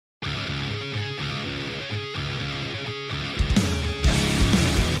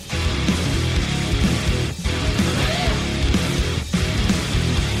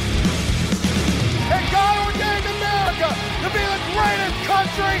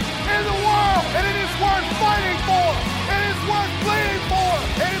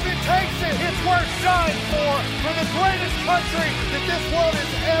greatest country that this world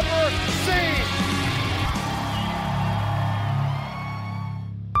has ever seen.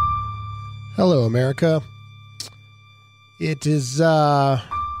 Hello, America. It is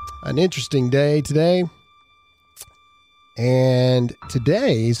an interesting day today. And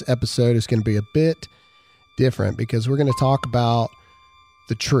today's episode is going to be a bit different because we're going to talk about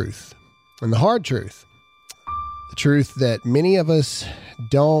the truth and the hard truth. The truth that many of us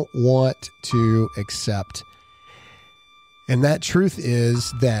don't want to accept. And that truth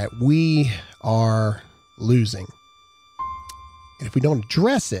is that we are losing. And if we don't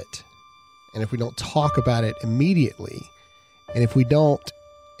address it, and if we don't talk about it immediately, and if we don't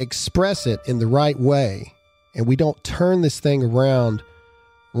express it in the right way, and we don't turn this thing around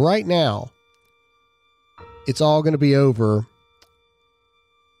right now, it's all going to be over.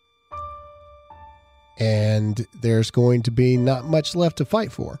 And there's going to be not much left to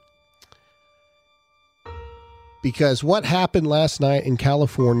fight for. Because what happened last night in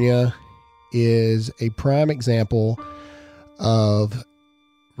California is a prime example of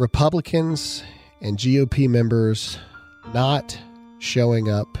Republicans and GOP members not showing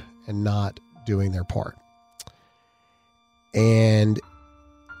up and not doing their part. And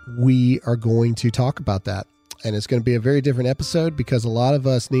we are going to talk about that. And it's going to be a very different episode because a lot of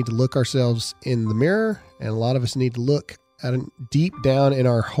us need to look ourselves in the mirror, and a lot of us need to look at deep down in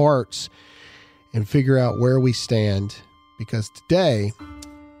our hearts and figure out where we stand, because today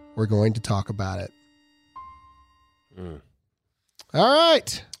we're going to talk about it. All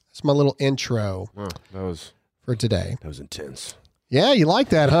right. That's my little intro for today. That was intense. Yeah, you like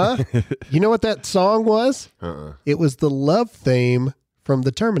that, huh? You know what that song was? It was the love theme from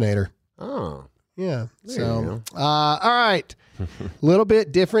The Terminator. Oh. Yeah. So, all right. A little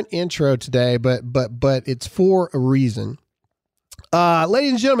bit different intro today, but it's for a reason.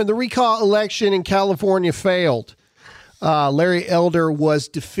 Ladies and gentlemen, the recall election in California failed. Larry Elder was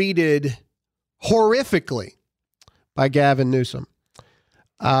defeated horrifically by Gavin Newsom.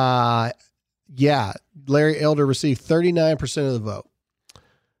 Larry Elder received 39% of the vote.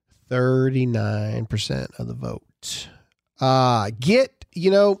 39% of the vote.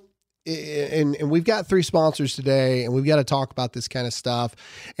 And we've got 3 sponsors today, and we've got to talk about this kind of stuff.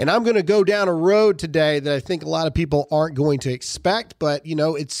 And I'm going to go down a road today that I think a lot of people aren't going to expect, but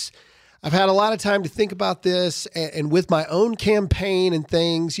I've had a lot of time to think about this, and with my own campaign and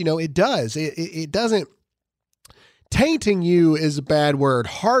things, it doesn't. Tainting you is a bad word.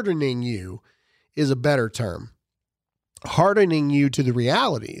 Hardening you is a better term. Hardening you to the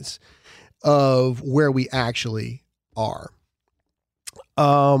realities of where we actually are.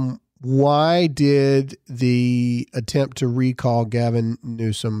 Why did the attempt to recall Gavin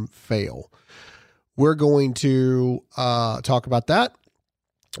Newsom fail? We're going to talk about that.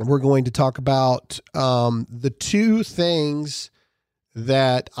 We're going to talk about the 2 things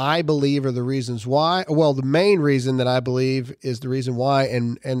that I believe are the reasons why. Well, the main reason that I believe is the reason why,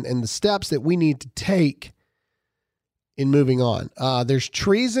 and the steps that we need to take in moving on. There's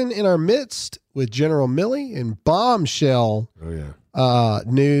treason in our midst with General Milley and bombshell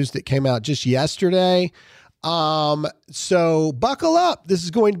news that came out just yesterday. So buckle up. This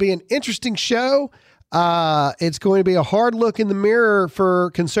is going to be an interesting show. It's going to be a hard look in the mirror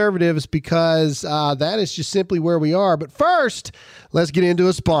for conservatives because that is just simply where we are. But first, let's get into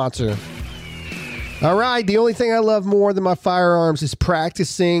a sponsor. All right, the only thing I love more than my firearms is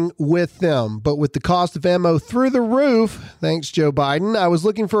practicing with them. But with the cost of ammo through the roof, thanks Joe Biden, I was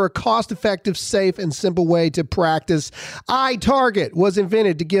looking for a cost-effective, safe, and simple way to practice. iTarget was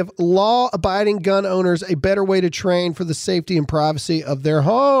invented to give law-abiding gun owners a better way to train for the safety and privacy of their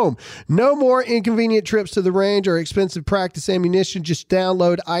home. No more inconvenient trips to the range or expensive practice ammunition. Just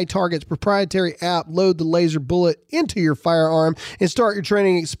download iTarget's proprietary app, load the laser bullet into your firearm, and start your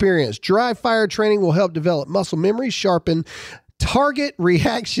training experience. Dry fire training will help develop muscle memory, sharpen target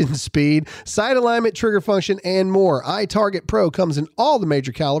reaction speed, sight alignment, trigger function, and more. iTarget Pro comes in all the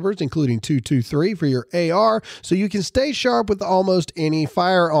major calibers, including .223 for your AR, so you can stay sharp with almost any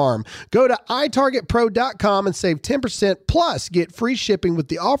firearm. Go to itargetpro.com and save 10%, plus get free shipping with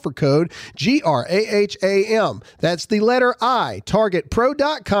the offer code GRAHAM. That's the letter I,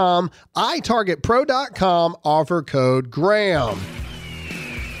 targetpro.com, itargetpro.com, offer code Graham.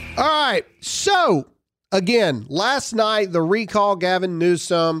 All right, so again, last night, the recall Gavin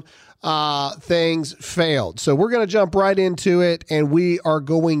Newsom things failed. So we're going to jump right into it, and we are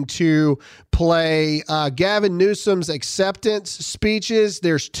going to play Gavin Newsom's acceptance speeches.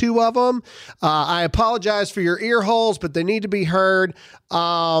 There's 2 of them. I apologize for your ear holes, but they need to be heard.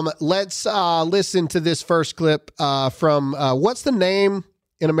 Let's listen to this first clip from, what's the name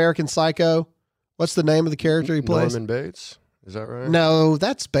in American Psycho? What's the name of the character he plays? Norman Bates. Is that right? No,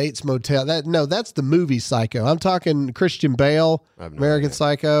 that's Bates Motel. That's the movie Psycho. I'm talking Christian Bale, American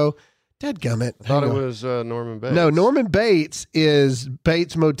Psycho. Dadgummit. I thought it was Norman Bates. No, Norman Bates is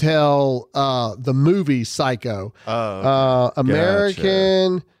Bates Motel, the movie Psycho. Okay.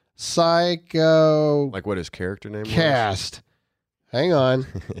 American Psycho. Like what his character name cast. Hang on.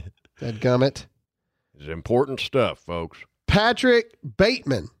 Dadgummit. It's important stuff, folks. Patrick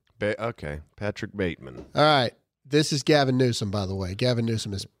Bateman. Okay, Patrick Bateman. All right. This is Gavin Newsom, by the way. Gavin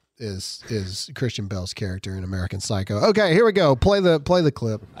Newsom is Christian Bale's character in American Psycho. Okay, here we go. Play the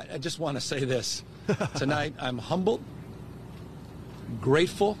clip. I just want to say this. Tonight, I'm humbled,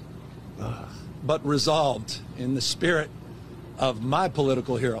 grateful, but resolved in the spirit of my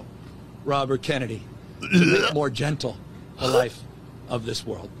political hero, Robert Kennedy, to make more gentle the life of this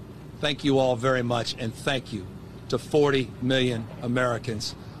world. Thank you all very much, and thank you to 40 million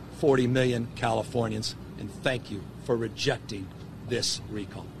Americans, 40 million Californians, and thank you for rejecting this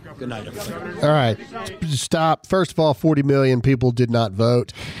recall. Good night, everybody. All right. Stop. First of all, 40 million people did not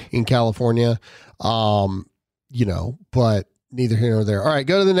vote in California. But neither here nor there. All right,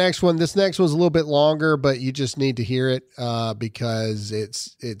 go to the next one. This next one's a little bit longer, but you just need to hear it because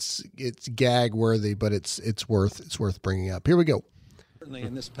it's gag worthy, but it's worth bringing up. Here we go. Certainly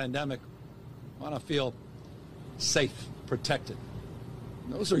in this pandemic, I want to feel safe, protected.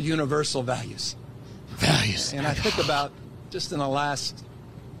 Those are universal values. And I think about just in the last,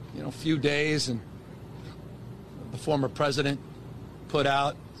 few days, and the former president put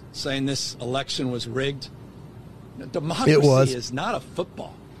out saying this election was rigged. Democracy is not a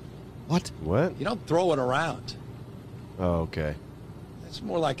football. What? You don't throw it around. Oh, okay. It's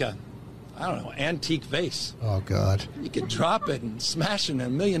more like antique vase. Oh, God. You can drop it and smash it in a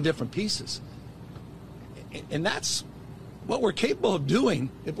million different pieces. And that's what we're capable of doing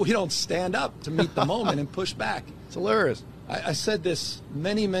if we don't stand up to meet the moment and push back. It's hilarious. I said this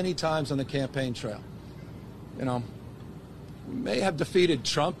many, many times on the campaign trail. We may have defeated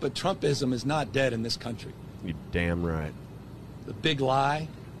Trump, but Trumpism is not dead in this country. You're damn right. The big lie,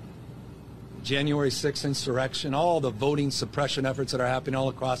 January 6th insurrection, all the voting suppression efforts that are happening all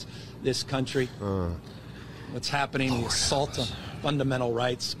across this country. What's happening, the assault on fundamental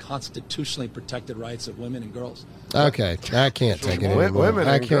rights, constitutionally protected rights of women and girls. Okay, I can't take it anymore.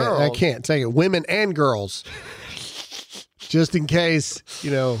 I can't take it. Women and girls. Just in case,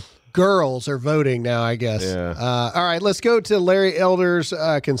 girls are voting now, I guess. Yeah. All right, let's go to Larry Elder's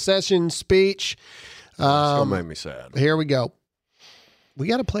concession speech. It's going to make me sad. Here we go. We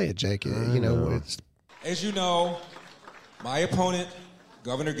got to play it, Jake. As you know, my opponent,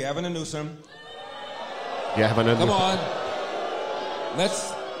 Governor Gavin Newsom. Come on.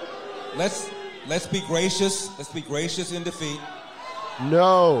 Let's be gracious. Let's be gracious in defeat.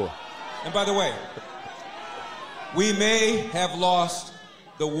 No. And by the way, we may have lost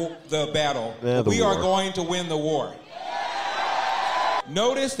the battle, but we are going to win the war.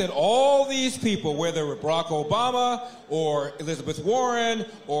 Notice that all these people, whether Barack Obama or Elizabeth Warren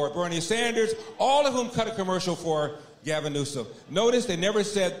or Bernie Sanders, all of whom cut a commercial for Gavin Newsom, notice they never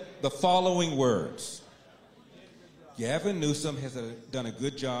said the following words. Gavin Newsom has done a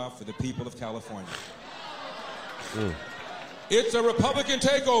good job for the people of California. It's a Republican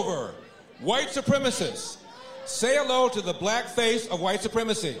takeover. White supremacists. Say hello to the black face of white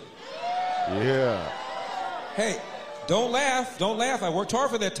supremacy. Yeah. Hey, don't laugh. Don't laugh. I worked hard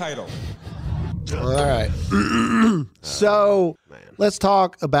for that title. All right. So let's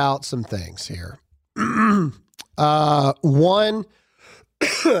talk about some things here. One,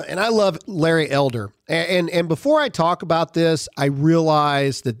 and I love Larry Elder. And before I talk about this, I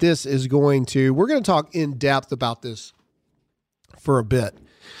realize that we're going to talk in depth about this for a bit.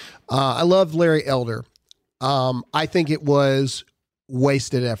 I love Larry Elder. I think it was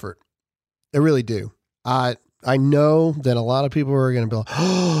wasted effort. I really do. I know that a lot of people are going to be like,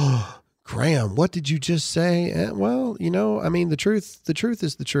 oh, Graham, what did you just say? Well, the truth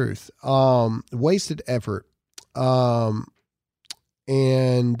is the truth. Wasted effort.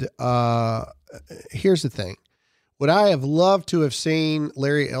 Here's the thing. Would I have loved to have seen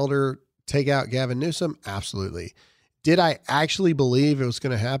Larry Elder take out Gavin Newsom? Absolutely. Did I actually believe it was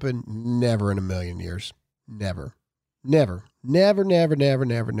going to happen? Never in a million years. Never. And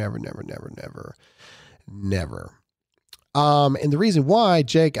the reason why,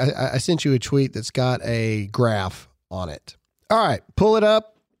 Jake, I sent you a tweet that's got a graph on it. All right, pull it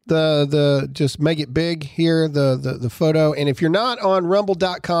up. Just make it big here, the photo. And if you're not on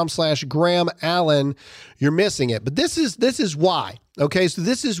rumble.com/Graham Allen, you're missing it. But this is why. Okay, so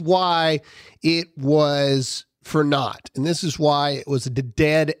this is why it was for naught. And this is why it was a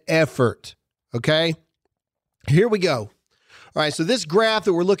dead effort. Okay, here we go. All right, so this graph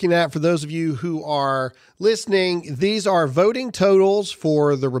that we're looking at, for those of you who are listening, these are voting totals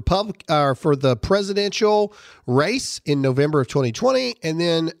for the presidential race in November of 2020, and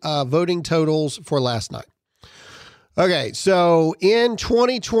then voting totals for last night. Okay, so in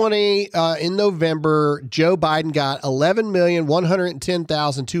 2020, in November, Joe Biden got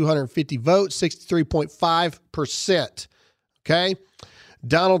 11,110,250 votes, 63.5%. Okay,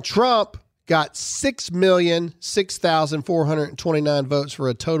 Donald Trump got 6,006,429 votes for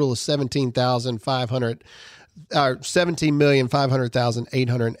a total of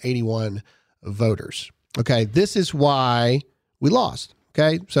 17,500,881 voters. Okay, this is why we lost.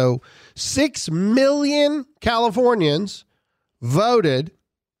 Okay, so 6 million Californians voted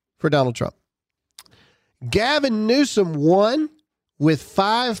for Donald Trump. Gavin Newsom won with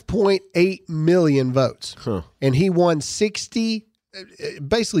 5.8 million votes, and he won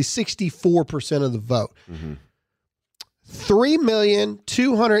basically 64% of the vote.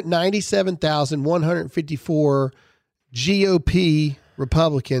 3,297,154 GOP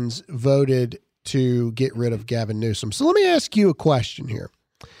Republicans voted to get rid of Gavin Newsom. So let me ask you a question here.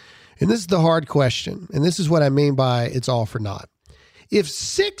 And this is the hard question. And this is what I mean by it's all for naught. If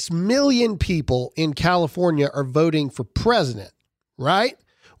 6 million people in California are voting for president, right?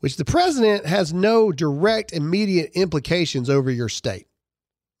 Which the president has no direct immediate implications over your state.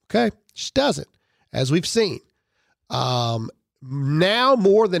 Okay? Just doesn't, as we've seen. Now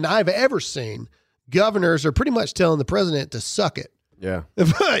more than I've ever seen, governors are pretty much telling the president to suck it. Yeah.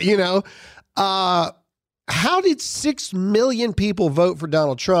 You know, how did 6 million people vote for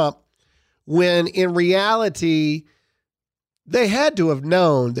Donald Trump when in reality they had to have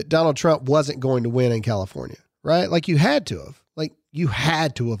known that Donald Trump wasn't going to win in California, right? Like you had to have. You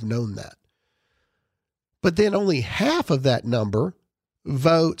had to have known that. But then only half of that number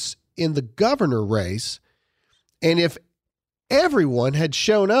votes in the governor race. And if everyone had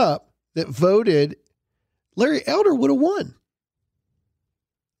shown up that voted, Larry Elder would have won.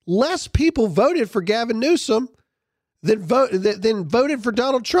 Less people voted for Gavin Newsom than voted for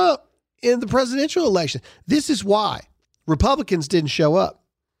Donald Trump in the presidential election. This is why Republicans didn't show up.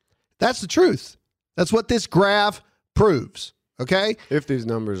 That's the truth. That's what this graph proves. Okay? If these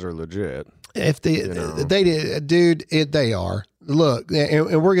numbers are legit. If they did, dude, they are. Look,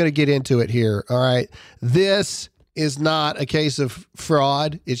 and we're going to get into it here. All right. This is not a case of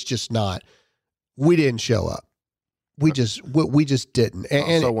fraud. It's just not. We didn't show up. We just didn't. And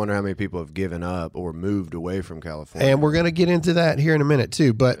I also wonder how many people have given up or moved away from California. And we're going to get into that here in a minute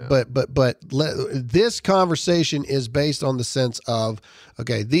too. But this conversation is based on the sense of,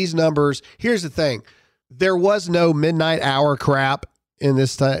 okay, these numbers. Here's the thing: there was no midnight hour crap in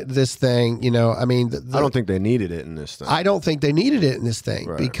this thing. You know, I mean, I don't think they needed it in this thing. I don't think they needed it in this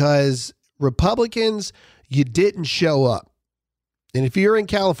thing because Republicans, you didn't show up. And if you're in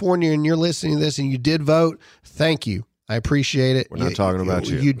California and you're listening to this and you did vote, thank you. I appreciate it. We're not talking about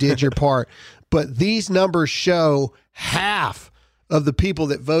you. You did your part. But these numbers show half of the people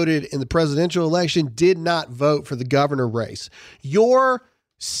that voted in the presidential election did not vote for the governor race. Your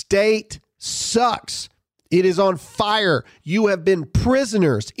state sucks. It is on fire. You have been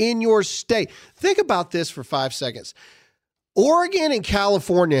prisoners in your state. Think about this for 5 seconds. Oregon and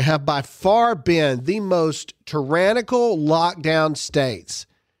California have by far been the most tyrannical lockdown states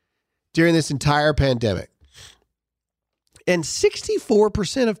during this entire pandemic. And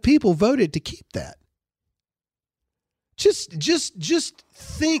 64% of people voted to keep that. Just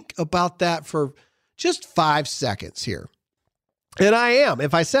think about that for just 5 seconds here. And I am.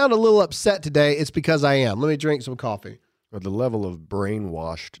 If I sound a little upset today, it's because I am. Let me drink some coffee. But the level of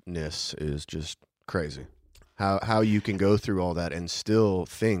brainwashedness is just crazy. How you can go through all that and still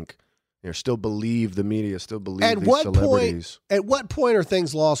think, still believe the media, still believe these celebrities. At what point are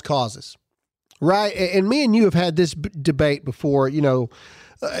things lost causes? Right? And me and you have had this debate before. You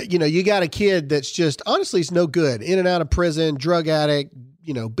got a kid that's just, honestly, it's no good. In and out of prison, drug addict,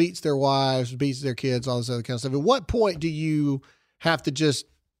 beats their wives, beats their kids, all this other kind of stuff. At what point do you have to just,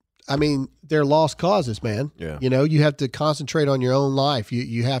 they're lost causes, man. Yeah. You have to concentrate on your own life.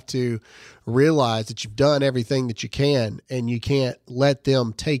 You have to realize that you've done everything that you can and you can't let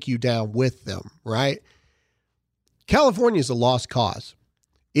them take you down with them, right? California is a lost cause.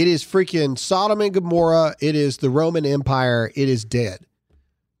 It is freaking Sodom and Gomorrah. It is the Roman Empire. It is dead.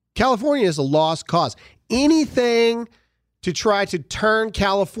 California is a lost cause. Anything to try to turn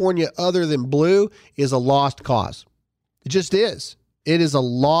California other than blue is a lost cause. It just is. It is a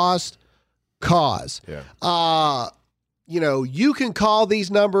lost cause. Yeah. You can call these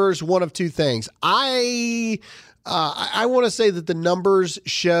numbers one of two things. I want to say that the numbers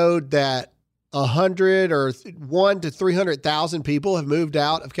showed that 100 or 1 to 300,000 people have moved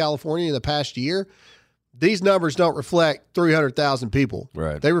out of California in the past year. These numbers don't reflect 300,000 people.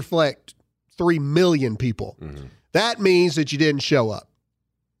 Right. They reflect 3 million people. Mm-hmm. That means that you didn't show up.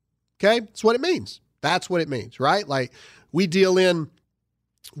 Okay? That's what it means. That's what it means, right? Like, we deal in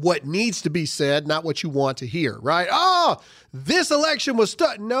what needs to be said, not what you want to hear, right? Oh, this election was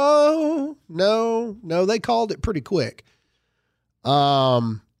No. They called it pretty quick.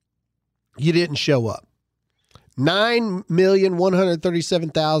 You didn't show up.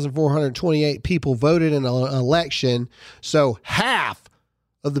 9,137,428 people voted in an election. So half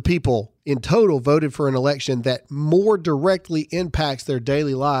of the people in total voted for an election that more directly impacts their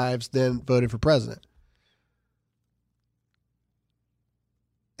daily lives than voted for president.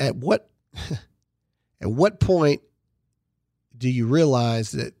 At what point do you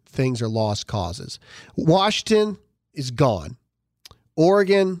realize that things are lost causes? Washington is gone.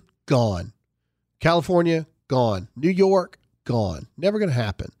 Oregon, gone. California, gone. New York, gone. Never going to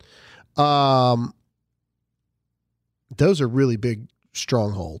happen. Those are really big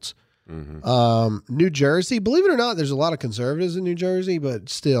strongholds. Mm-hmm. New Jersey, believe it or not, there's a lot of conservatives in New Jersey, but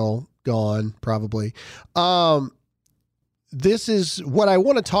still gone, probably. This is what I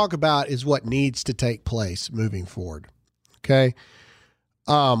want to talk about is what needs to take place moving forward. Okay.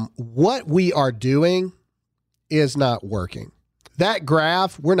 What we are doing is not working. That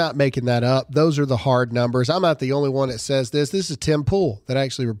graph, we're not making that up. Those are the hard numbers. I'm not the only one that says this. This is Tim Pool that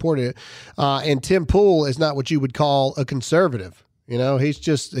actually reported it. And Tim Pool is not what you would call a conservative. You know, he's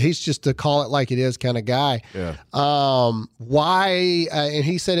just a call it like it is kind of guy. Yeah. Why? And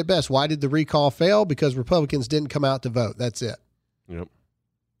he said it best. Why did the recall fail? Because Republicans didn't come out to vote. That's it. Yep.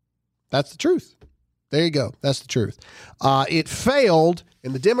 That's the truth. There you go. That's the truth. It failed,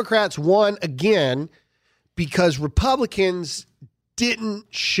 and the Democrats won again because Republicans didn't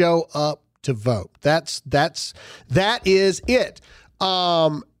show up to vote. That is it.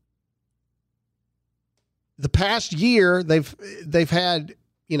 The past year, they've had,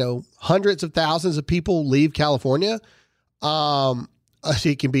 hundreds of thousands of people leave California.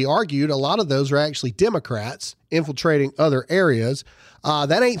 It can be argued a lot of those are actually Democrats infiltrating other areas.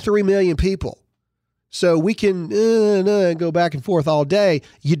 That ain't 3 million people. So we can go back and forth all day.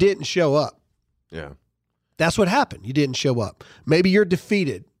 You didn't show up. Yeah. That's what happened. You didn't show up. Maybe you're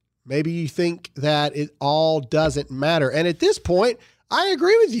defeated. Maybe you think that it all doesn't matter. And at this point, I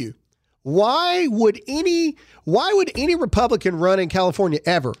agree with you. Why would any Republican run in California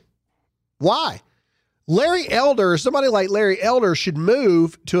ever? Why? Larry Elder, somebody like Larry Elder should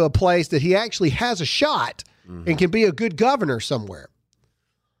move to a place that he actually has a shot and can be a good governor somewhere.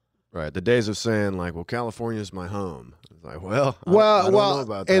 Right. The days of saying like, well, California's my home. It's like, I don't know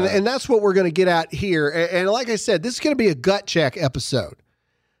about that. And that's what we're going to get at here. And like I said, this is going to be a gut check episode.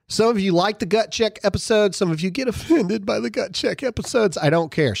 Some of you like the gut check episodes. Some of you get offended by the gut check episodes. I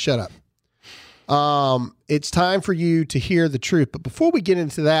don't care. Shut up. It's time for you to hear the truth. But before we get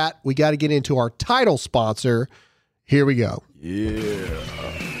into that, we got to get into our title sponsor. Here we go. Yeah.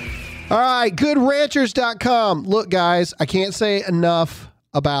 All right. GoodRanchers.com. Look, guys, I can't say enough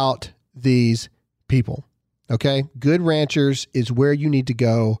about these people. Okay. Good Ranchers is where you need to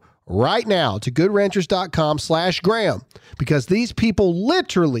go right now to GoodRanchers.com/Graham because these people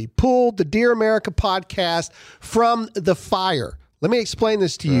literally pulled the Dear America podcast from the fire. Let me explain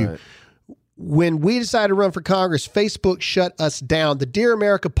this to you. When we decided to run for Congress, Facebook shut us down. The Dear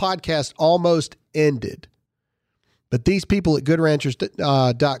America podcast almost ended. But these people at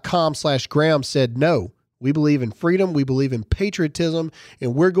GoodRanchers.com/Graham said, no, we believe in freedom. We believe in patriotism,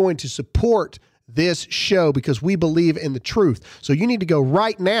 and we're going to support this show because we believe in the truth. So you need to go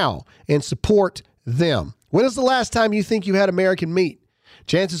right now and support them. When is the last time you think you had American meat?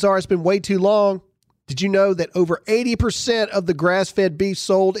 Chances are it's been way too long. Did you know that over 80% of the grass-fed beef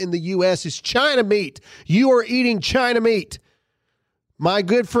sold in the U.S. is China meat? You are eating China meat. My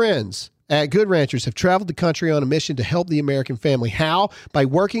good friends at Good Ranchers have traveled the country on a mission to help the American family. How? By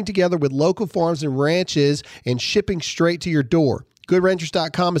working together with local farms and ranches and shipping straight to your door.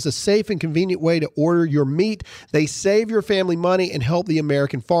 GoodRanchers.com is a safe and convenient way to order your meat. They save your family money and help the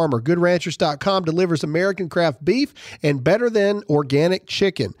American farmer. GoodRanchers.com delivers American craft beef and better than organic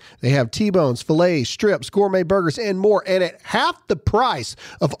chicken. They have T-bones, fillets, strips, gourmet burgers, and more. And at half the price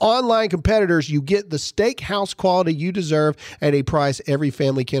of online competitors, you get the steakhouse quality you deserve at a price every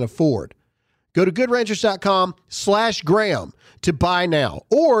family can afford. Go to goodranchers.com/Graham to buy now,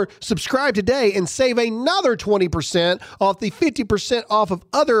 or subscribe today and save another 20% off the 50% off of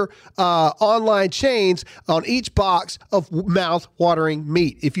other online chains on each box of mouth-watering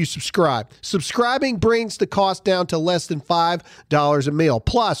meat if you subscribe. Subscribing brings the cost down to less than $5 a meal.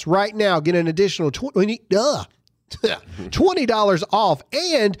 Plus, right now, get an additional $20 off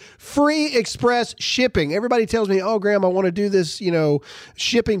and free express shipping. Everybody tells me, oh, Graham, I want to do this,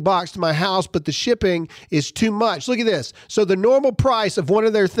 shipping box to my house, but the shipping is too much. Look at this. So the normal price of one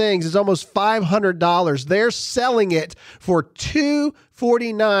of their things is almost $500. They're selling it for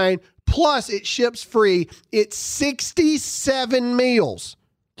 $249, plus it ships free. It's 67 meals.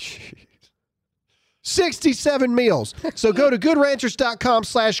 67 meals. So go to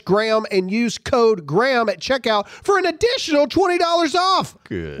goodranchers.com/Graham and use code Graham at checkout for an additional $20 off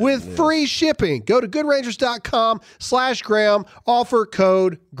with free shipping. Go to goodranchers.com/Graham, offer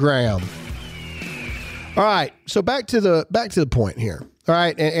code Graham. All right. So back to the point here. All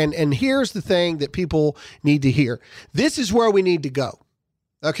right. And here's the thing that people need to hear. This is where we need to go.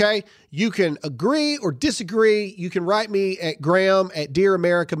 Okay. You can agree or disagree. You can write me at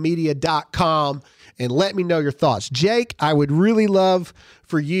graham@dearamericamedia.com and let me know your thoughts. Jake, I would really love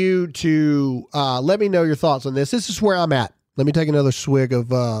for you to let me know your thoughts on this. This is where I'm at. Let me take another swig of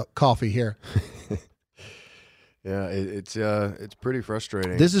coffee here. Yeah, it's pretty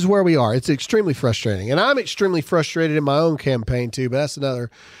frustrating. This is where we are. It's extremely frustrating. And I'm extremely frustrated in my own campaign too, but that's another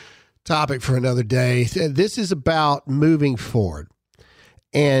topic for another day. This is about moving forward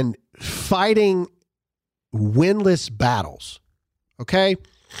and fighting winless battles. Okay?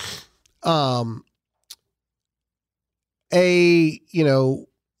 Look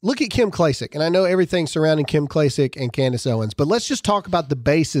at Kim Klacik, and I know everything surrounding Kim Klacik and Candace Owens, but let's just talk about the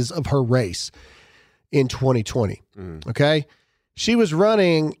basis of her race in 2020. Okay? She was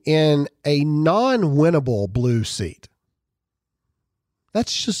running in a non-winnable blue seat.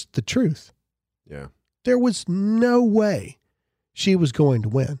 That's just the truth. Yeah. There was no way she was going to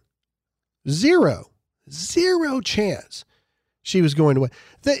win. Zero chance she was going to win.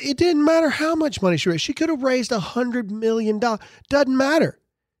 It didn't matter how much money she raised. She could have raised $100 million. Doesn't matter.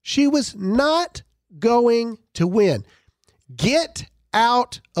 She was not going to win. Get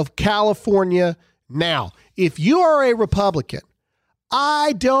out of California now. If you are a Republican,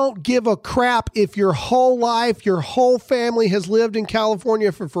 I don't give a crap if your whole life, your whole family has lived in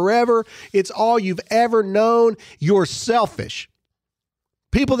California for forever. It's all you've ever known. You're selfish.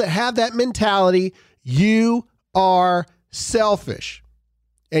 People that have that mentality, you are selfish.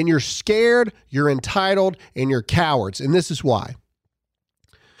 And you're scared, you're entitled, and you're cowards. And this is why.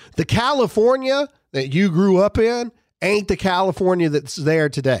 The California that you grew up in ain't the California that's there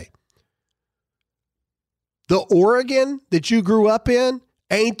today. The Oregon that you grew up in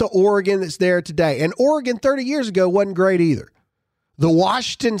ain't the Oregon that's there today. And Oregon 30 years ago wasn't great either. The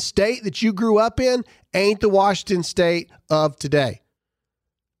Washington state that you grew up in ain't the Washington state of today.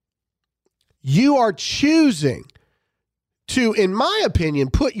 You are choosing to, in my opinion,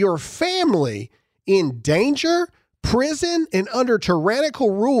 put your family in danger, prison, and under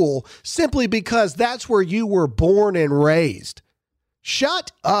tyrannical rule simply because that's where you were born and raised.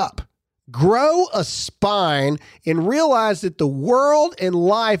 Shut up. Grow a spine and realize that the world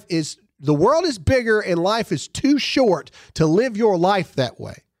is bigger and life is too short to live your life that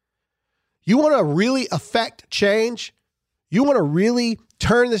way. You want to really affect change? You want to really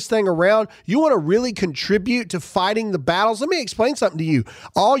turn this thing around? You want to really contribute to fighting the battles? Let me explain something to you.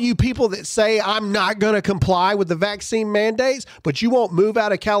 All you people that say, I'm not going to comply with the vaccine mandates, but you won't move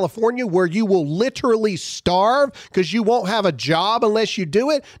out of California where you will literally starve because you won't have a job unless you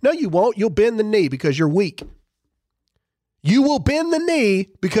do it. No, you won't. You'll bend the knee because you're weak. You will bend the knee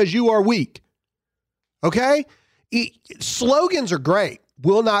because you are weak. Okay? Slogans are great.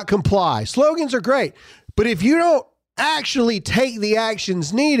 Will not comply. Slogans are great. But if you don't actually take the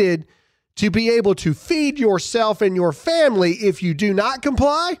actions needed to be able to feed yourself and your family, if you do not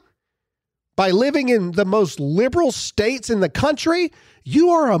comply by living in the most liberal states in the country, you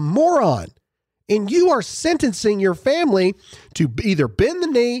are a moron. And you are sentencing your family to either bend the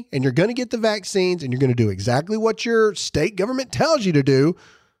knee and you're going to get the vaccines and you're going to do exactly what your state government tells you to do,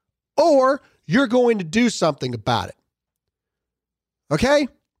 or you're going to do something about it. Okay?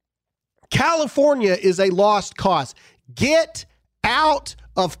 California is a lost cause. Get out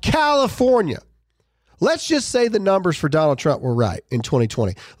of California. Let's just say the numbers for Donald Trump were right in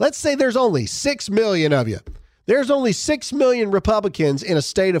 2020. Let's say there's only 6 million of you. There's only 6 million Republicans in a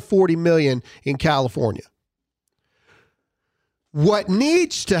state of 40 million in California. What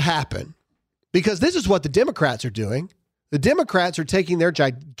needs to happen, because this is what the Democrats are doing. The Democrats are taking their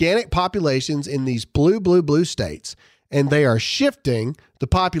gigantic populations in these blue states, and they are shifting the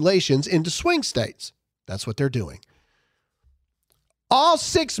populations into swing states. That's what they're doing. All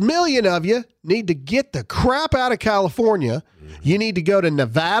 6 million of you need to get the crap out of California. You need to go to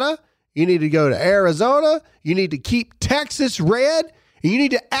Nevada. You need to go to Arizona. You need to keep Texas red. And you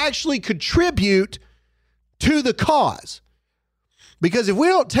need to actually contribute to the cause. Because if we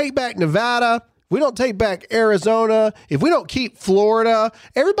don't take back Nevada, we don't take back Arizona, if we don't keep Florida,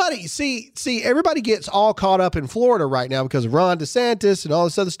 everybody gets all caught up in Florida right now because of Ron DeSantis and all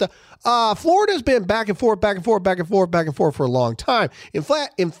this other stuff. Florida's been back and forth for a long time. In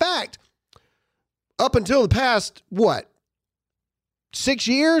fact, up until the past, 6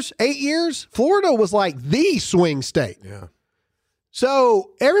 years, 8 years, Florida was like the swing state. Yeah.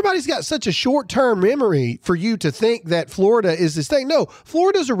 So everybody's got such a short-term memory for you to think that Florida is this thing. No,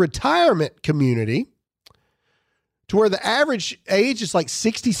 Florida's a retirement community to where the average age is like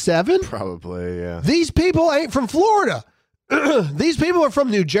 67. Probably, yeah. These people ain't from Florida. These people are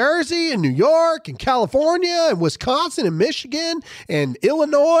from New Jersey and New York and California and Wisconsin and Michigan and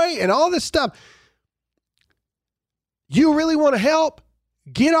Illinois and all this stuff. You really want to help?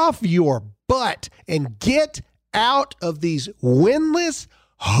 Get off your butt and get out of these windless,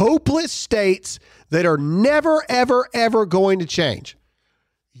 hopeless states that are never, ever, ever going to change.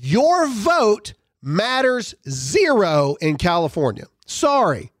 Your vote matters zero in California.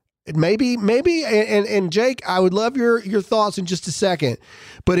 Sorry. Maybe, and Jake, I would love your thoughts in just a second.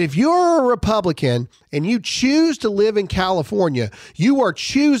 But if you're a Republican and you choose to live in California, you are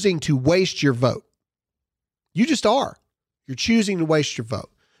choosing to waste your vote. You just are. You're choosing to waste your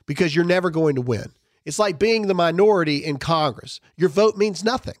vote because you're never going to win. It's like being the minority in Congress. Your vote means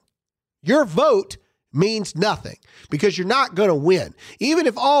nothing. Your vote means nothing because you're not going to win. Even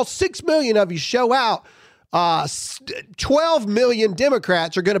if all 6 million of you show out, 12 million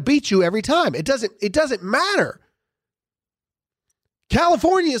Democrats are going to beat you every time. It doesn't matter.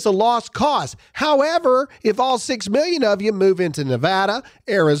 California is a lost cause. However, if all 6 million of you move into Nevada,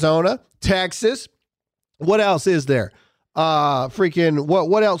 Arizona, Texas, what else is there?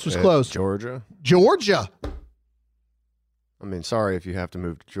 What else was close? Georgia. I mean, sorry if you have to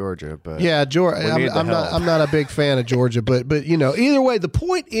move to Georgia, but yeah, Georgia. I'm not a big fan of Georgia, but either way, the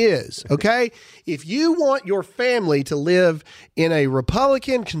point is, okay, if you want your family to live in a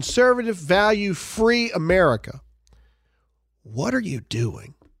Republican, conservative, value-free America, what are you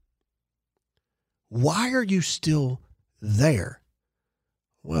doing? Why are you still there?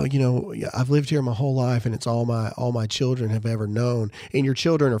 Well, I've lived here my whole life, and it's all my children have ever known, and your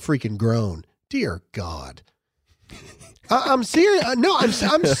children are freaking grown. Dear God. I'm serious. No, I'm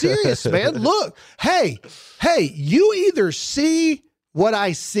serious, man. Look, hey, you either see what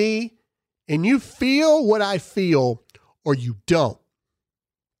I see and you feel what I feel, or you don't.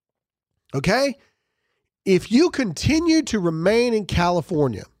 Okay? If you continue to remain in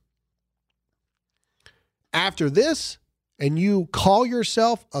California after this, and you call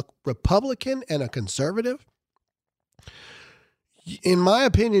yourself a Republican and a conservative, in my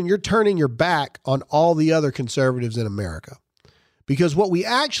opinion, you're turning your back on all the other conservatives in America. Because what we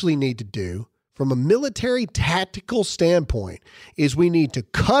actually need to do from a military tactical standpoint is we need to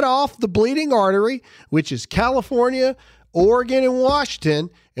cut off the bleeding artery, which is California, Oregon, and Washington,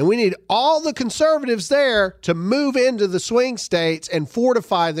 and we need all the conservatives there to move into the swing states and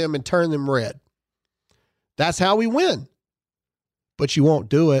fortify them and turn them red. That's how we win. But you won't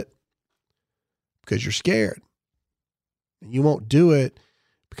do it because you're scared. And you won't do it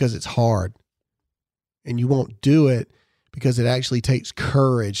because it's hard. And you won't do it because it actually takes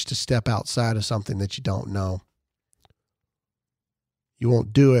courage to step outside of something that you don't know. You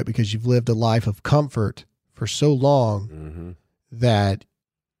won't do it because you've lived a life of comfort for so long that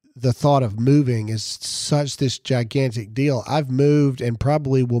the thought of moving is such this gigantic deal. I've moved and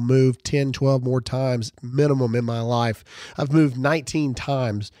probably will move 10, 12 more times minimum in my life. I've moved 19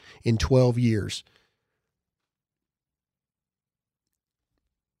 times in 12 years.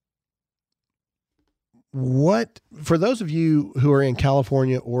 What, for those of you who are in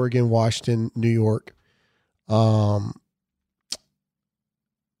California, Oregon, Washington, New York,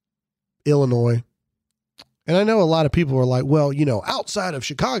 Illinois, and I know a lot of people are like, well, outside of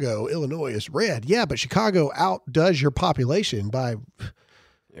Chicago, Illinois is red. Yeah, but Chicago outdoes your population by,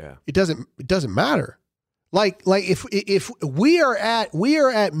 it doesn't matter. Like if we are at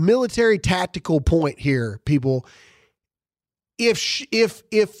military tactical point here, people.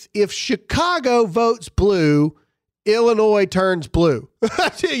 If Chicago votes blue, Illinois turns blue.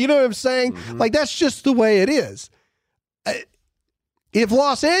 You know what I'm saying? Like, that's just the way it is. If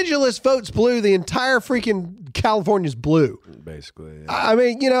Los Angeles votes blue, the entire freaking California's blue. Basically. Yeah. I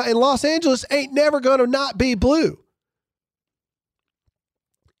mean, and Los Angeles ain't never going to not be blue.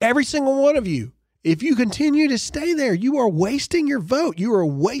 Every single one of you, if you continue to stay there, you are wasting your vote. You are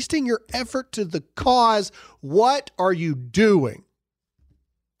wasting your effort to the cause. What are you doing?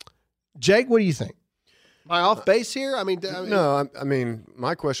 Jake, what do you think? Am I off base here? No, I mean,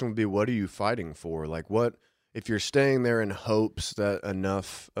 my question would be, what are you fighting for? Like, what if you're staying there in hopes that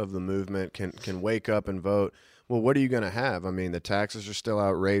enough of the movement can wake up and vote? Well, what are you going to have? I mean, the taxes are still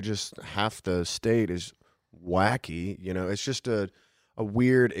outrageous. Half the state is wacky. It's just a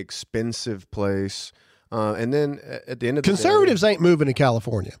weird, expensive place. And then at the end of the conservatives ain't moving to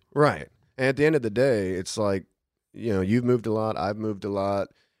California. Right. And at the end of the day, it's like, you've moved a lot. I've moved a lot.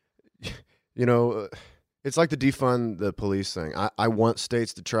 It's like the defund the police thing. I want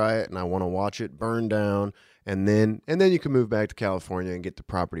states to try it, and I want to watch it burn down, and then you can move back to California and get the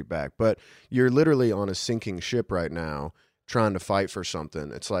property back. But you're literally on a sinking ship right now trying to fight for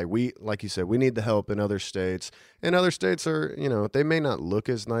something. It's like you said, we need the help in other states. And other states are, they may not look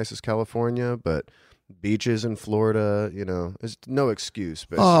as nice as California, but beaches in Florida, it's no excuse.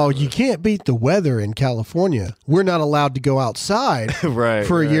 Basically. Oh, you can't beat the weather in California. We're not allowed to go outside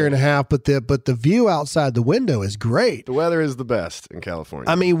for a year and a half, but the view outside the window is great. The weather is the best in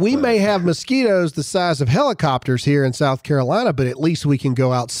California. I mean, we may have mosquitoes the size of helicopters here in South Carolina, but at least we can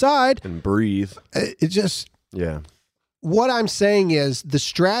go outside and breathe. It just, yeah. What I'm saying is the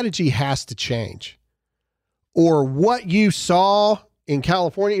strategy has to change, or what you saw in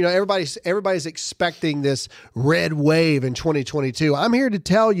California. Everybody's expecting this red wave in 2022. I'm here to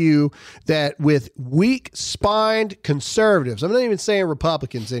tell you that with weak-spined conservatives, I'm not even saying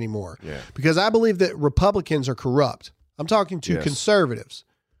Republicans anymore, because I believe that Republicans are corrupt. I'm talking to conservatives.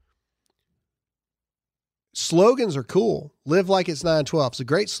 Slogans are cool. Live like it's 9/12. It's a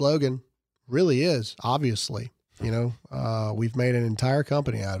great slogan. Really is, obviously. We've made an entire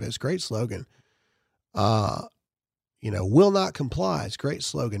company out of it. It's a great slogan. Will not comply. It's a great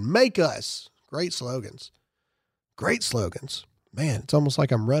slogan. Make us. Great slogans. Great slogans. Man, it's almost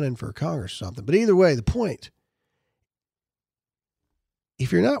like I'm running for Congress or something. But either way, the point,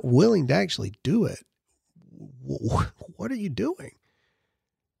 if you're not willing to actually do it, what are you doing?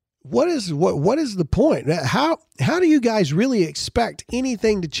 What is the point? How do you guys really expect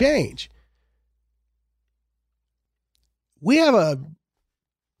anything to change? We have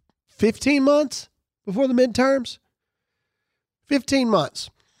 15 months before the midterms. 15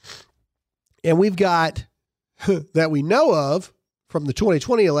 months. And we've got, that we know of from the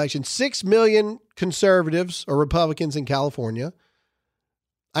 2020 election, 6 million conservatives or Republicans in California.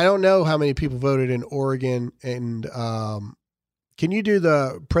 I don't know how many people voted in Oregon. And can you do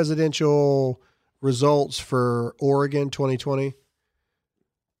the presidential results for Oregon 2020?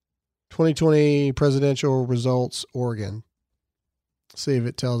 2020 presidential results, Oregon. See if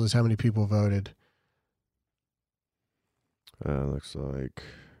it tells us how many people voted. Looks like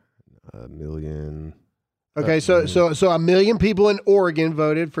 1 million. Okay, so 1 million people in Oregon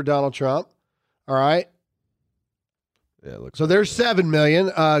voted for Donald Trump. All right. Yeah, it looks so there's 7 million.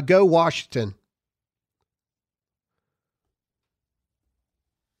 Go Washington.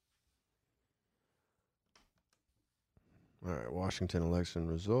 All right, Washington election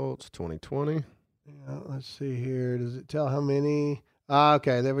results 2020. Yeah, let's see here. Does it tell how many?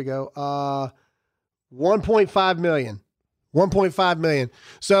 Okay, there we go. 1.5 million. 1.5 million.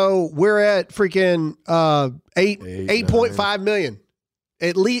 So we're at freaking 8.5 million.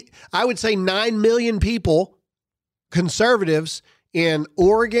 At least, I would say 9 million people, conservatives in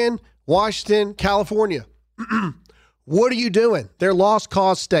Oregon, Washington, California. What are you doing? They're lost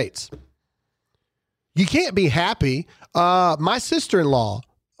cause states. You can't be happy. My sister-in-law,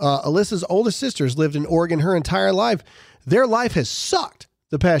 Alyssa's oldest sister, has lived in Oregon her entire life. Their life has sucked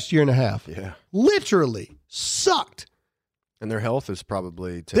the past year and a half. Yeah. Literally sucked. And their health is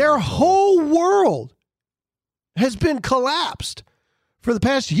probably... Their whole world has been collapsed for the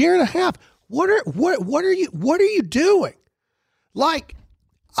past year and a half. What are you doing? Like,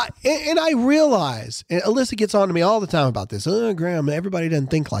 I realize, and Alyssa gets on to me all the time about this. Oh, Graham, everybody doesn't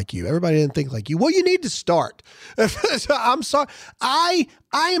think like you. Everybody doesn't think like you. Well, you need to start. I'm sorry. I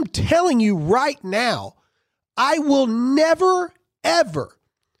am telling you right now, I will never, ever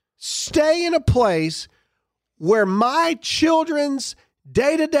stay in a place where my children's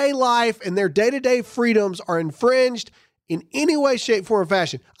day-to-day life and their day-to-day freedoms are infringed in any way, shape, form, or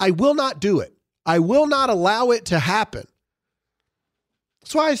fashion. I will not do it. I will not allow it to happen.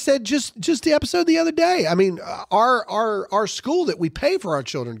 That's why I said just the episode the other day. I mean, our school that we pay for our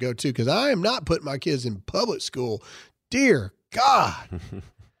children to go to, because I am not putting my kids in public school. Dear God.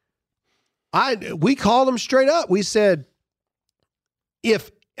 We called them straight up. We said,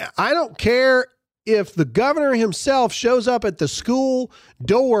 I don't care if the governor himself shows up at the school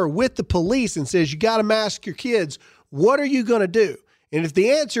door with the police and says, you got to mask your kids, what are you going to do? And if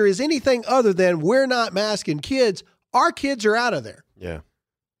the answer is anything other than we're not masking kids, our kids are out of there. Yeah.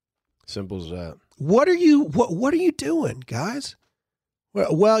 Simple as that. What are you doing, guys?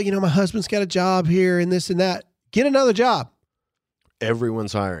 Well, my husband's got a job here and this and that. Get another job.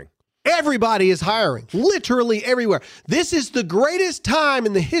 Everyone's hiring. Everybody is hiring, literally everywhere. This is the greatest time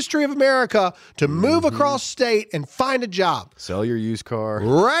in the history of America to move across state and find a job. Sell your used car.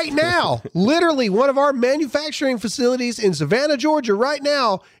 Right now, literally one of our manufacturing facilities in Savannah, Georgia, right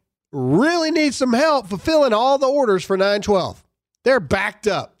now, really needs some help fulfilling all the orders for 9/12. They're backed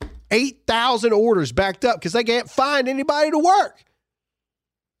up. 8,000 orders backed up because they can't find anybody to work.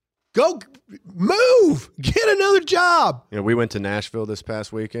 Go move, get another job. We went to Nashville this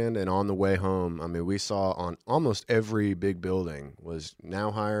past weekend, and on the way home, we saw on almost every big building was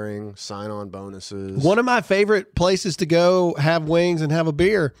now hiring, sign-on bonuses. One of my favorite places to go have wings and have a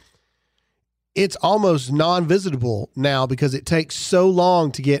beer, it's almost non-visitable now because it takes so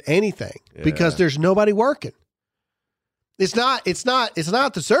long to get anything because there's nobody working. It's not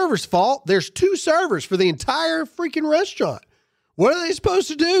the server's fault. There's 2 servers for the entire freaking restaurant. What are they supposed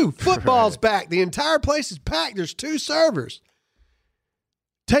to do? Football's back. The entire place is packed. There's 2 servers.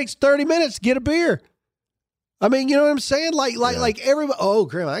 Takes 30 minutes to get a beer. You know what I'm saying? Like everybody, oh,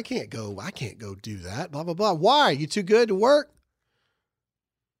 Grandma, I can't go do that. Blah, blah, blah. Why? Are you too good to work?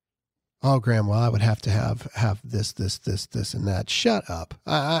 Oh, Grandma, I would have to have this, and that. Shut up.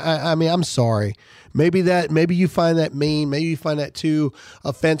 I'm sorry. Maybe you find that mean. Maybe you find that too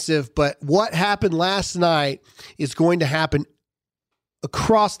offensive. But what happened last night is going to happen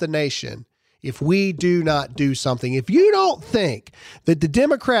across the nation if we do not do something. If you don't think that the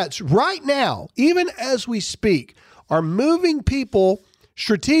Democrats right now, even as we speak, are moving people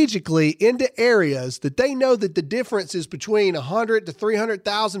strategically into areas that they know that the difference is between 100 to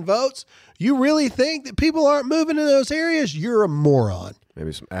 300,000 votes, you really think that people aren't moving in those areas? You're a moron.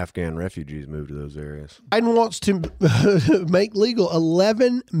 Maybe some Afghan refugees move to those areas. Biden wants to make legal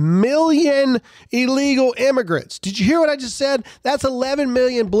 11 million illegal immigrants. Did you hear what I just said? That's 11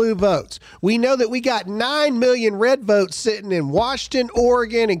 million blue votes. We know that we got 9 million red votes sitting in Washington,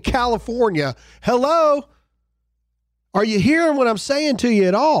 Oregon, and California. Hello? Are you hearing what I'm saying to you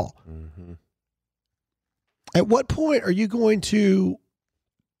at all? Mm-hmm. At what point are you going to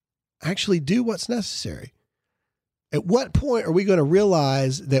actually do what's necessary? At what point are we going to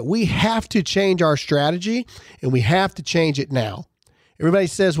realize that we have to change our strategy and we have to change it now? Everybody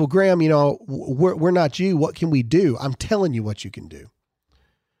says, well, Graham, we're not you. What can we do? I'm telling you what you can do.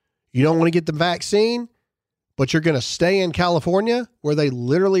 You don't want to get the vaccine, but you're going to stay in California where they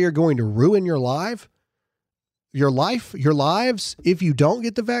literally are going to ruin your lives. If you don't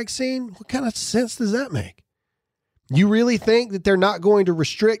get the vaccine, what kind of sense does that make? You really think that they're not going to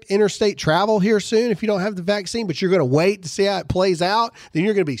restrict interstate travel here soon if you don't have the vaccine, but you're going to wait to see how it plays out? Then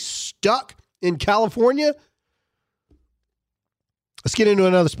you're going to be stuck in California? Let's get into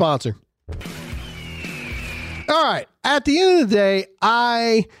another sponsor. All right. At the end of the day,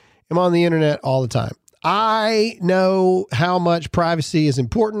 I am on the internet all the time. I know how much privacy is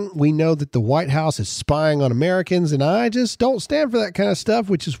important. We know that the White House is spying on Americans, and I just don't stand for that kind of stuff,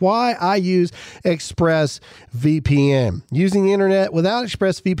 which is why I use ExpressVPN. Using the internet without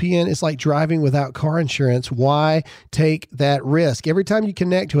ExpressVPN is like driving without car insurance. Why take that risk? Every time you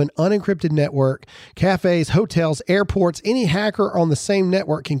connect to an unencrypted network, cafes, hotels, airports, any hacker on the same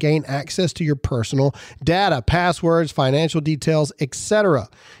network can gain access to your personal data, passwords, financial details, etc.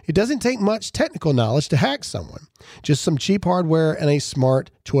 It doesn't take much technical knowledge to hack someone. Just some cheap hardware and a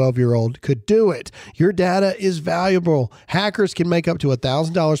smart 12-year-old could do it. Your data is valuable. Hackers can make up to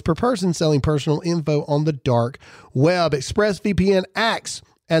 $1,000 per person selling personal info on the dark web. ExpressVPN acts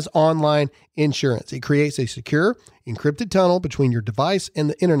as online insurance. It creates a secure, encrypted tunnel between your device and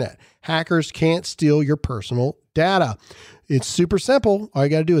the internet. Hackers can't steal your personal data. It's super simple. All you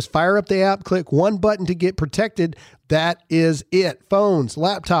got to do is fire up the app, click one button to get protected. That is it. Phones,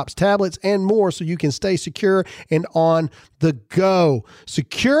 laptops, tablets, and more so you can stay secure and on the go.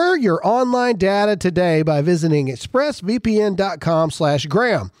 Secure your online data today by visiting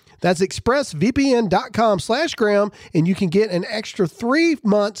expressvpn.com/Graham. That's expressvpn.com/Graham, and you can get an extra 3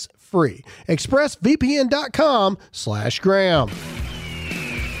 months free. expressvpn.com/Graham.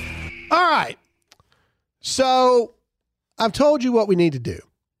 All right. So I've told you what we need to do.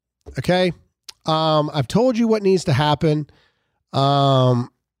 Okay. I've told you what needs to happen. And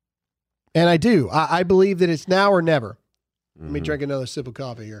I do. I believe that it's now or never. Let me drink another sip of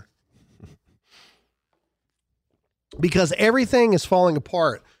coffee here. Because everything is falling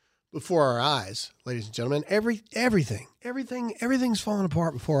apart before our eyes, ladies and gentlemen. Everything's falling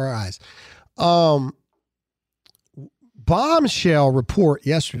apart before our eyes. Bombshell report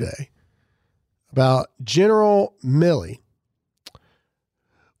yesterday about General Milley,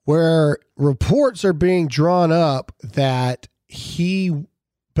 where reports are being drawn up that he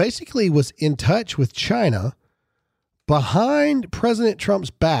basically was in touch with China behind President Trump's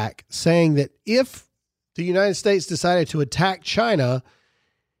back, saying that if the United States decided to attack China,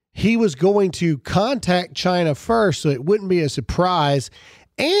 he was going to contact China first so it wouldn't be a surprise.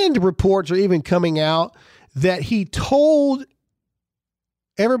 And reports are even coming out that he told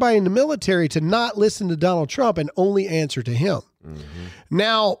everybody in the military to not listen to Donald Trump and only answer to him.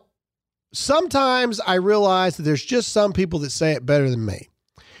 Now, sometimes I realize that there's just some people that say it better than me.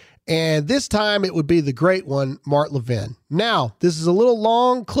 And this time it would be the great one, Mark Levin. Now, this is a little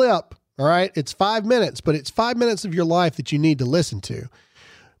long clip, all right? It's 5 minutes, but it's 5 minutes of your life that you need to listen to.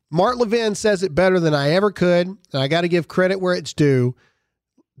 Mark Levin says it better than I ever could, and I got to give credit where it's due.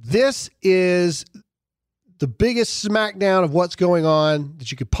 This is the biggest smackdown of what's going on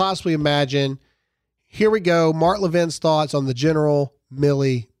that you could possibly imagine. Here we go. Mark Levin's thoughts on the General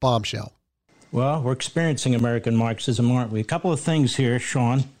Milley bombshell. Well, we're experiencing American Marxism, aren't we? A couple of things here,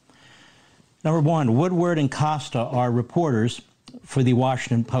 Sean. Number one, Woodward and Costa are reporters for the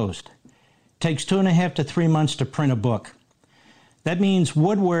Washington Post. It takes 2.5 to 3 months to print a book. That means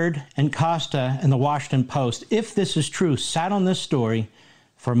Woodward and Costa and the Washington Post, if this is true, sat on this story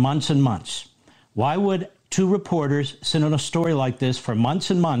for months and months. Why would two reporters sit on a story like this for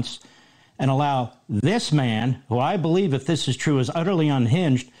months and months and allow this man, who I believe, if this is true, is utterly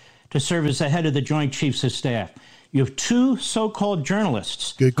unhinged, to serve as the head of the Joint Chiefs of Staff? You have two so-called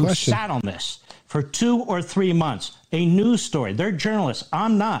journalists who sat on this for 2 or 3 months. A news story. They're journalists.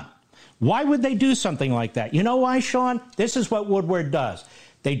 I'm not. Why would they do something like that? You know why, Sean? This is what Woodward does.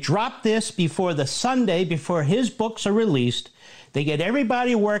 They drop this before the Sunday, before his books are released. They get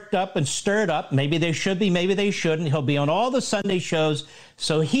everybody worked up and stirred up. Maybe they should be, maybe they shouldn't. He'll be on all the Sunday shows.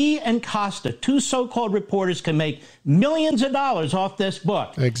 So he and Costa, two so-called reporters, can make millions of dollars off this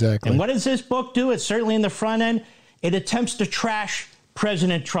book. Exactly. And what does this book do? It's certainly in the front end. It attempts to trash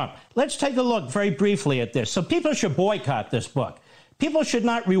President Trump. Let's take a look very briefly at this. So people should boycott this book. People should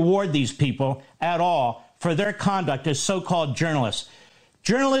not reward these people at all for their conduct as so-called journalists.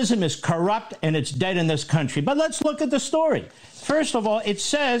 Journalism is corrupt and it's dead in this country. But let's look at the story. First of all, it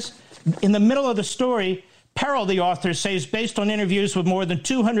says in the middle of the story, Perel, the author, says, based on interviews with more than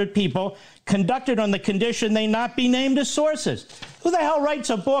 200 people conducted on the condition they not be named as sources. Who the hell writes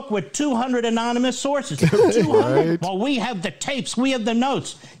a book with 200 anonymous sources? 200? Right. Well, we have the tapes. We have the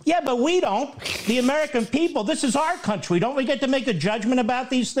notes. Yeah, but we don't. The American people, this is our country. Don't we get to make a judgment about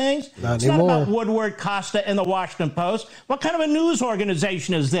these things? Not anymore. It's not about Woodward, Costa, and the Washington Post. What kind of a news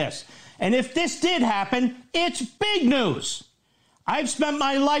organization is this? And if this did happen, it's big news. I've spent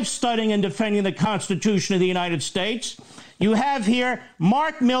my life studying and defending the Constitution of the United States. You have here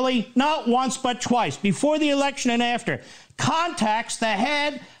Mark Milley, not once but twice, before the election and after, contacts the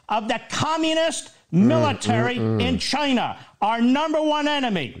head of the communist military in China, our number one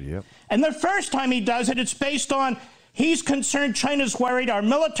enemy. Yep. And the first time he does it, it's based on he's concerned China's worried our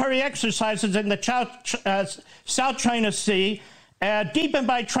military exercises in the South China Sea, deepened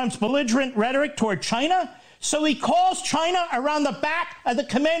by Trump's belligerent rhetoric toward China. So he calls China around the back of the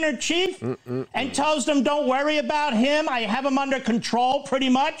commander-in-chief and tells them, don't worry about him. I have him under control, pretty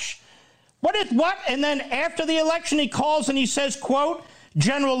much. What? And then after the election, he calls and he says, quote,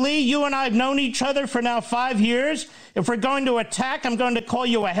 General Lee, you and I have known each other for now 5 years. If we're going to attack, I'm going to call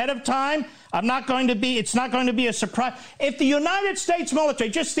you ahead of time. It's not going to be a surprise. If the United States military,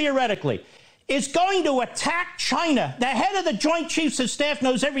 just theoretically, is going to attack China, the head of the Joint Chiefs of Staff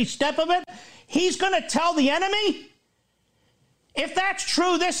knows every step of it. He's going to tell the enemy? If that's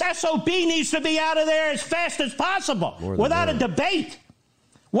true, this SOB needs to be out of there as fast as possible without a debate.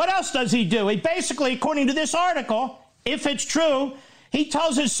 What else does he do? He basically, according to this article, if it's true, he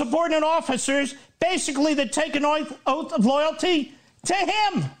tells his subordinate officers basically to take an oath of loyalty to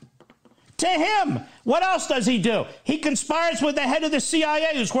him. To him. What else does he do? He conspires with the head of the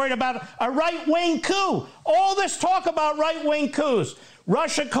CIA who's worried about a right-wing coup. All this talk about right-wing coups.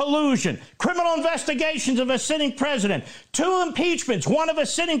 Russia collusion, criminal investigations of a sitting president, 2 impeachments, one of a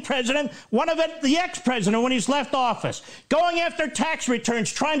sitting president, one of the ex-president when he's left office, going after tax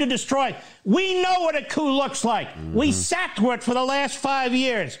returns, trying to destroy. We know what a coup looks like. We sat through it for the last 5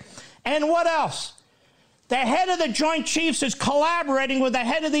 years. And what else? The head of the Joint Chiefs is collaborating with the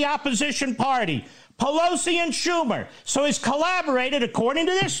head of the opposition party, Pelosi and Schumer. So he's collaborated, according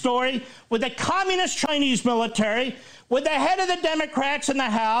to this story, with the communist Chinese military, with the head of the Democrats in the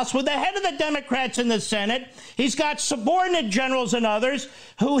House, with the head of the Democrats in the Senate. He's got subordinate generals and others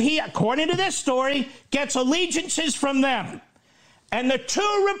who he, according to this story, gets allegiances from them. And the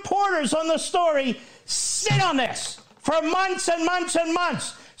two reporters on the story sit on this for months and months and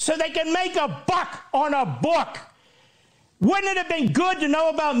months so they can make a buck on a book. Wouldn't it have been good to know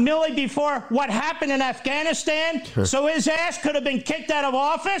about Milley before what happened in Afghanistan so his ass could have been kicked out of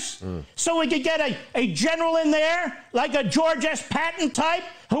office? So we could get a general in there like a George S. Patton type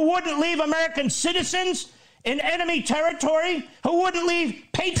who wouldn't leave American citizens in enemy territory, who wouldn't leave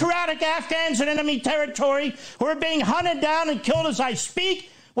patriotic Afghans in enemy territory who are being hunted down and killed as I speak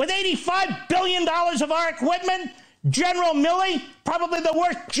with $85 billion of our equipment? General Milley, probably the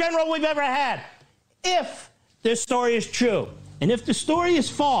worst general we've ever had. If this story is true, and if the story is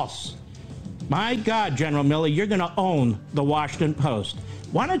false, my God, General Milley, you're going to own the Washington Post.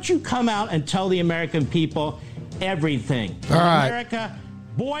 Why don't you come out and tell the American people everything? All right. America,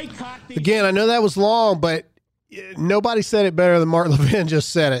 boycott these. Again, I know that was long, but nobody said it better than Mark Levin just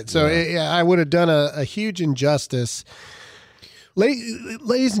said it. So I would have done a huge injustice.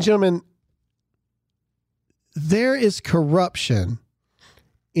 Ladies and gentlemen, there is corruption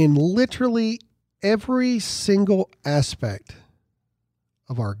in literally every single aspect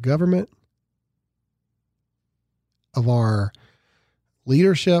of our government, of our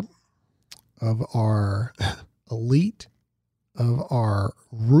leadership, of our elite, of our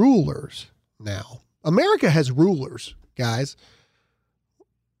rulers now. America has rulers, guys.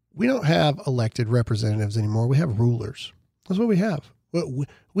 We don't have elected representatives anymore. We have rulers. That's what we have.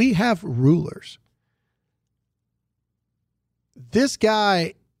 We have rulers. This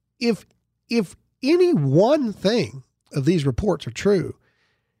guy, if any one thing of these reports are true,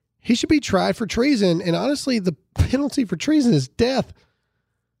 he should be tried for treason. And honestly, the penalty for treason is death.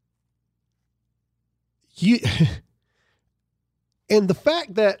 And the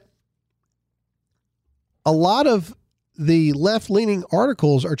fact that a lot of the left-leaning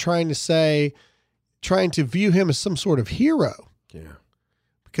articles are trying to view him as some sort of hero. Yeah.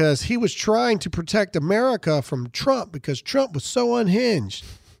 Because he was trying to protect America from Trump because Trump was so unhinged.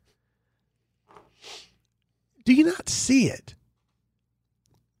 Do you not see it?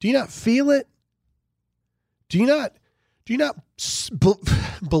 Do you not feel it? Do you not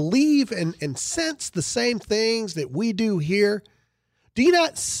believe and sense the same things that we do here? Do you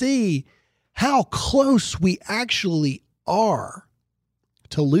not see how close we actually are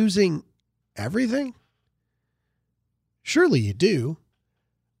to losing everything? Surely you do.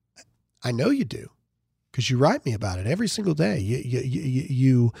 I know you do, because you write me about it every single day.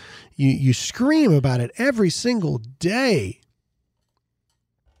 You scream about it every single day.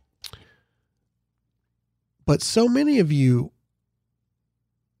 But so many of you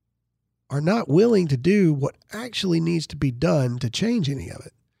are not willing to do what actually needs to be done to change any of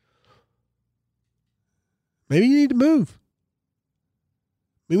it. Maybe you need to move.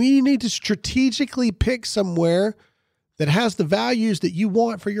 Maybe you need to strategically pick somewhere that has the values that you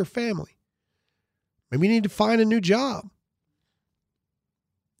want for your family. Maybe you need to find a new job.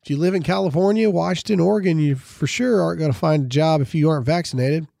 If you live in California, Washington, Oregon, you for sure aren't going to find a job if you aren't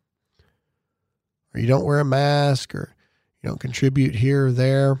vaccinated, or you don't wear a mask, or you don't contribute here or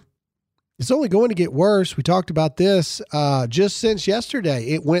there. It's only going to get worse. We talked about this just since yesterday.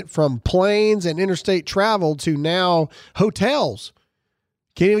 It went from planes and interstate travel to now hotels.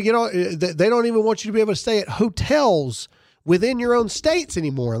 Can't even get on. They don't even want you to be able to stay at hotels within your own states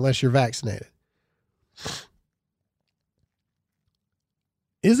anymore unless you're vaccinated.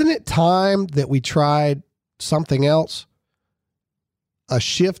 Isn't it time that we tried something else? A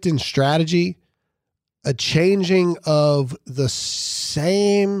shift in strategy, a changing of the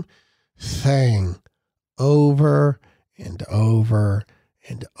same thing over and over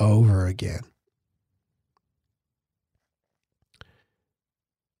and over again.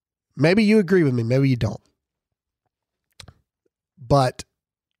 Maybe you agree with me, maybe you don't. But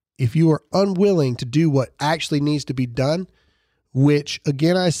if you are unwilling to do what actually needs to be done, which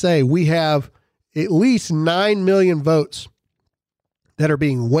again I say, we have at least 9 million votes that are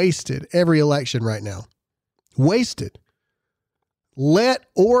being wasted every election right now. Wasted. Let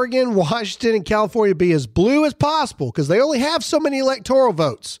Oregon, Washington, and California be as blue as possible because they only have so many electoral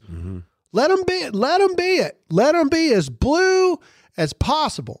votes. Mm-hmm. Let them be it. Let them be it. Let them be as blue as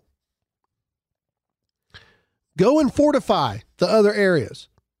possible. Go and fortify the other areas.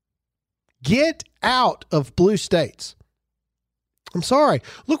 Get out of blue states. I'm sorry.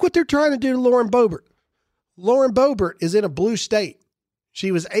 Look what they're trying to do to Lauren Boebert. Lauren Boebert is in a blue state.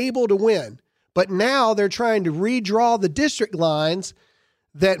 She was able to win. But now they're trying to redraw the district lines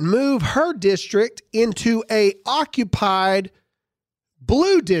that move her district into a occupied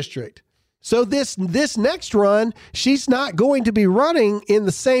blue district. So this next run, she's not going to be running in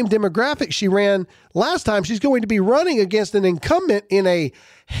the same demographic she ran last time. She's going to be running against an incumbent in a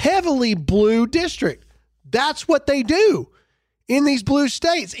heavily blue district. That's what they do in these blue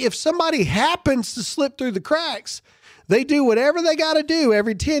states. If somebody happens to slip through the cracks, they do whatever they got to do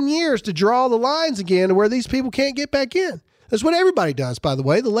every 10 years to draw the lines again to where these people can't get back in. That's what everybody does, by the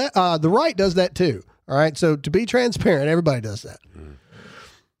way. The right does that too. All right. So to be transparent, everybody does that.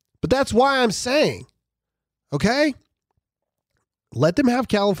 But that's why I'm saying, okay, let them have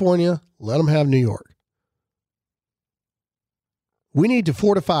California. Let them have New York. We need to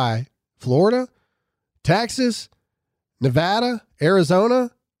fortify Florida, Texas, Nevada, Arizona,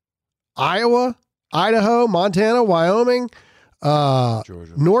 Iowa, Idaho, Montana, Wyoming,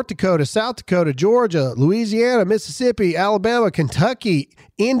 Georgia, North Dakota, South Dakota, Georgia, Louisiana, Mississippi, Alabama, Kentucky,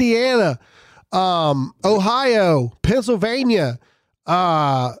 Indiana, Ohio, Pennsylvania,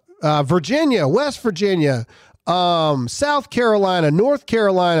 Virginia, West Virginia, South Carolina, North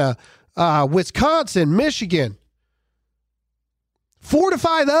Carolina, Wisconsin, Michigan.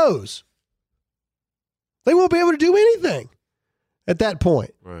 Fortify those. They won't be able to do anything at that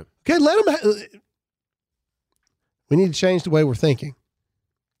point. right? Okay, let them. We need to change the way we're thinking.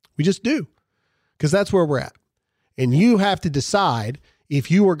 We just do, because that's where we're at. And you have to decide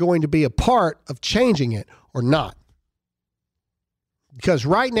if you are going to be a part of changing it or not. Because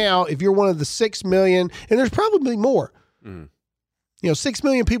right now, if you're one of the 6 million, and there's probably more, 6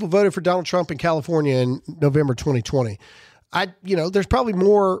 million people voted for Donald Trump in California in November 2020. There's probably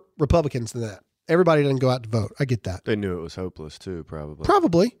more Republicans than that. Everybody doesn't go out to vote. I get that. They knew it was hopeless too, probably.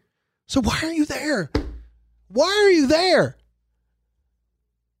 Probably. So why are you there? Why are you there?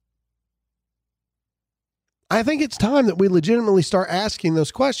 I think it's time that we legitimately start asking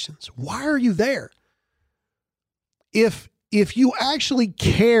those questions. Why are you there? If you actually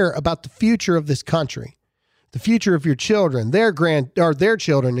care about the future of this country, the future of your children, their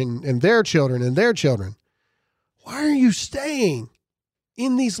children and their children and their children, why are you staying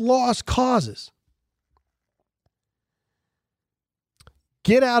in these lost causes?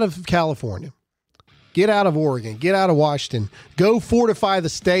 Get out of California. Get out of Oregon. Get out of Washington. Go fortify the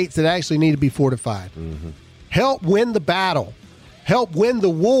states that actually need to be fortified. Help win the battle. Help win the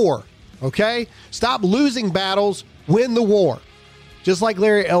war. Okay? Stop losing battles. Win the war. Just like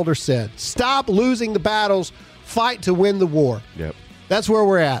Larry Elder said. Stop losing the battles. Fight to win the war. Yep. That's where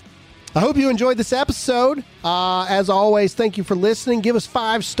we're at. I hope you enjoyed this episode. As always, thank you for listening. Give us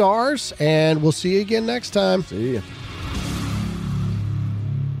 5 stars, and we'll see you again next time. See ya.